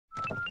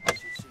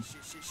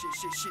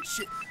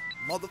Shit.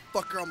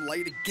 Motherfucker, I'm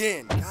late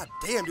again. God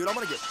damn, dude, I'm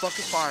gonna get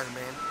fucking fired,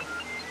 man.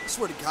 I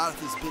swear to God,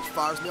 if this bitch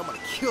fires me, I'm gonna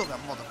kill that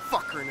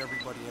motherfucker and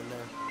everybody in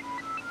there.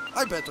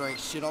 I bet there ain't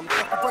shit on the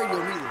fucking radio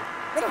neither.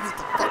 I don't need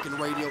the fucking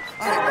radio.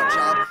 I hate my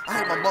job. I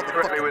hate my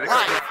motherfucking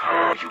life.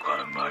 Oh, you got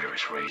a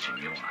murderous rage in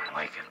you. I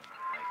like it.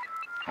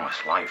 Oh,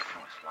 it's life.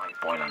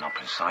 Boiling up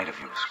inside of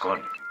you. It's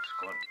good.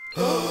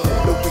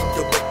 No way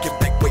to wake and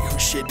bake, wait, who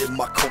shit in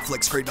my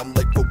cornflakes? Great, I'm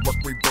late for work,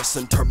 reverse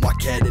and turn my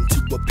cat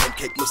into a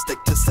pancake.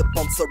 Mistake to sip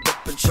on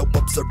syrup and show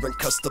up serving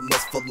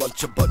customers for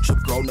lunch. A bunch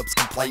of grown-ups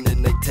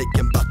complaining they take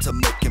him about to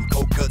make him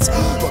cold cuts.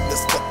 Run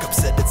this fuck up,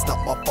 said it's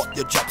not my fault,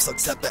 your job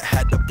sucks. Haven't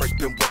had a break,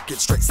 been working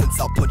straight since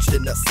I punched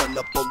in that sun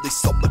up. Only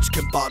so much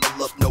can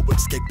bottle up, no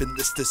escaping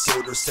this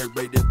disorder.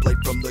 Serrated blade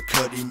from the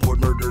cutting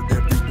board, murdered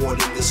everyone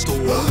in the store.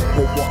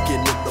 We're walking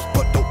in the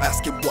front, don't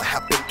ask him what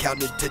happened.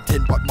 Counted to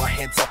 10, wipe my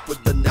hands off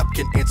with the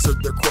napkin.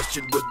 Answered their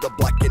question with a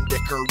Black &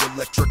 Decker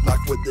electric knife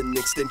with an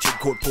extension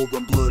cord,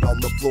 pouring blood on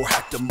the floor.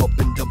 Hacked him up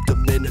and dumped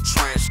him in a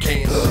trash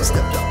can.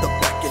 Stepped out the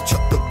back and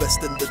chucked the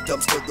rest in the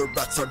dumpster. The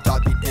rats are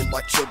diving in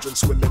like children,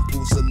 swimming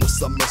pools in the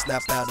summer.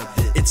 Snap out of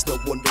it. It's no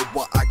wonder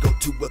why I go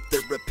to a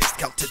therapist.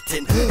 Count to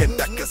 10 and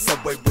back us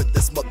away with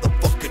this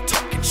motherfucker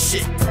talking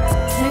shit. Take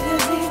a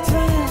deep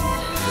breath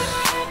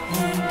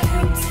and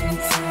count to 10.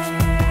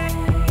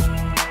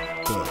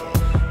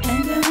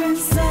 And I'm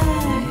inside.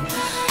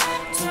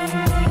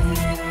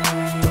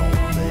 Don't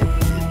let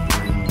it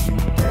bring you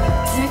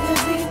down. Take a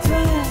deep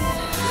breath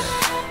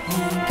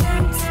and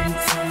count to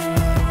 10.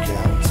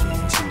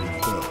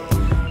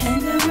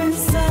 And I'm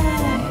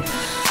inside.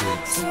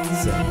 6,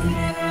 7,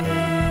 8,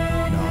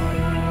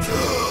 9,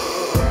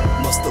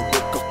 10. Must've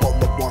woke up on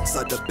the wrong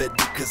side of bed,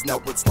 because now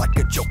it's like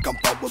a joke. I'm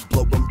falling,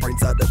 blowing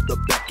brains out of the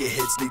back of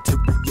heads. Need to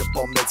re-up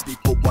on meds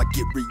before I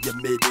get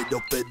readmitted. A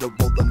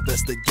federal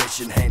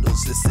investigation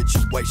handles this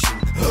situation.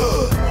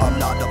 I'm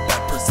not a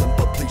bad person,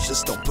 but please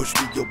just don't push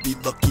me. You'll be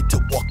lucky to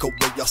walk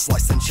away. I'll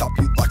slice and chop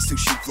you like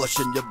sushi,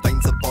 flushing your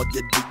veins of all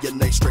your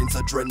DNA strains.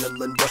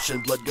 Adrenaline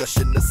rushing, blood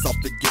gushing,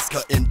 esophagus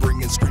cutting,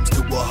 bringing screams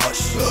to a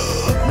hush.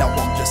 Now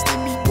I'm just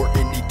in me where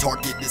any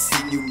target is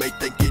seen. You may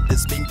think it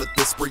is mean, but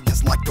this spree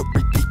is like a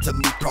repeat to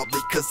me.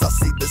 Probably cause I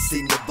see the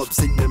scene of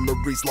obscene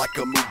memories like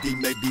a movie.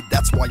 Maybe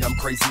that's why I'm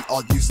crazy.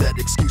 I'll use that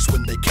excuse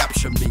when they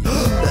capture me.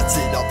 That's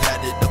it, I've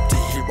had it up to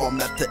here.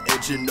 I'm at the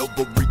edge and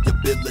over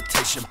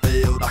rehabilitation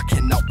failed. I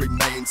cannot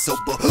remain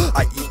sober.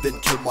 I even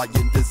killed my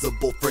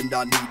invisible friend.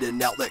 I need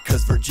an outlet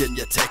cause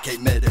Virginia Tech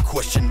ain't met a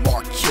question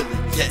mark killing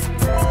yet.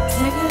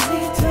 Take a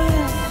deep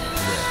breath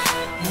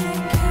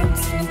and count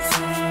to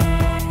 10.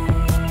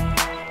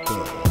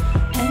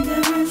 And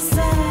I'm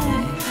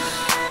inside.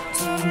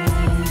 Don't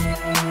let it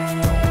bring you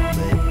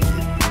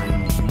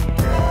down.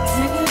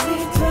 Take a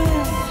deep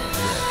breath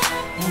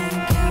and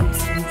count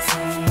to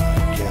 10.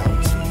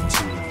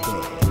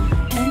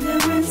 And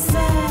I'm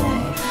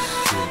inside.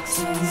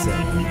 6,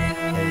 7,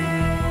 8,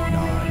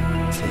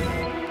 9, 10.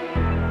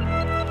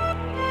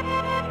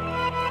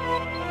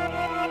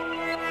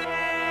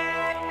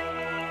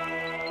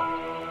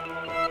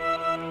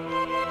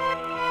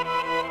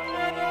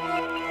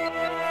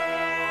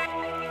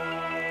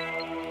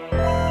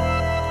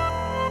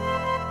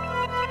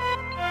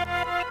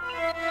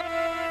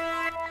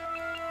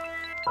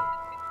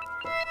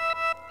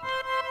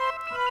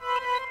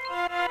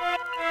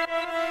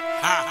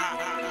 Ha.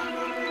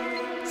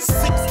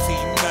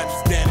 16 nuns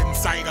dead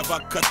inside of a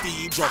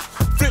cathedral.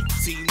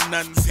 15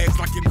 nuns' heads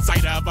like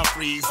inside of a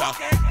freezer.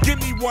 Give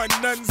me one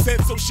nun's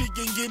head so she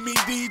can give me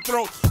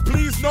D-throat.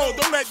 Please no,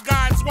 don't let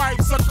God's wife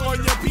suck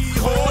on your pee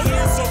hole. He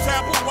is so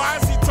taboo, why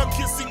is he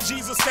tongue-kissing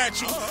Jesus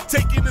statue?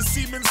 Taking the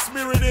semen,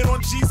 smearing it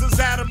on Jesus'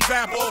 Adam's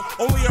apple.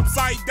 Only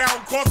upside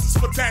down crosses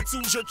for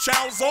tattoos. Your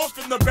child's off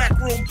in the back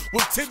room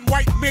with 10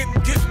 white men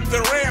getting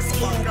their ass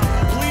moved.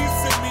 Please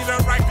send me to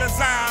Rikers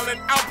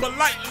Island. I'll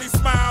politely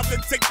smile, then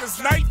take this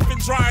knife and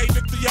drive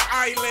it through your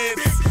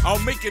eyelids.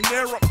 I'll make an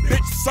Arab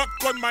bitch suck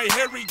on my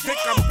hairy dick.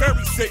 I'm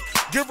very sick.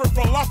 Give her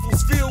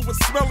falafels filled with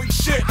smelly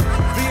shit.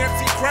 The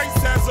Antichrist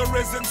has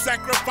arisen.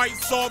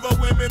 Sacrifice all the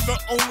women. The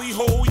only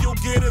hole you'll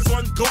get is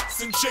on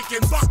goats and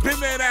chickens. Spin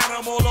that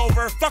animal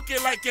over. Fuck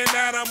it like an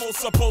animal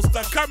supposed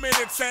to come in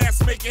its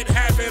ass, make it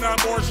have an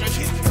abortion.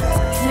 Take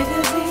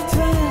a deep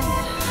breath.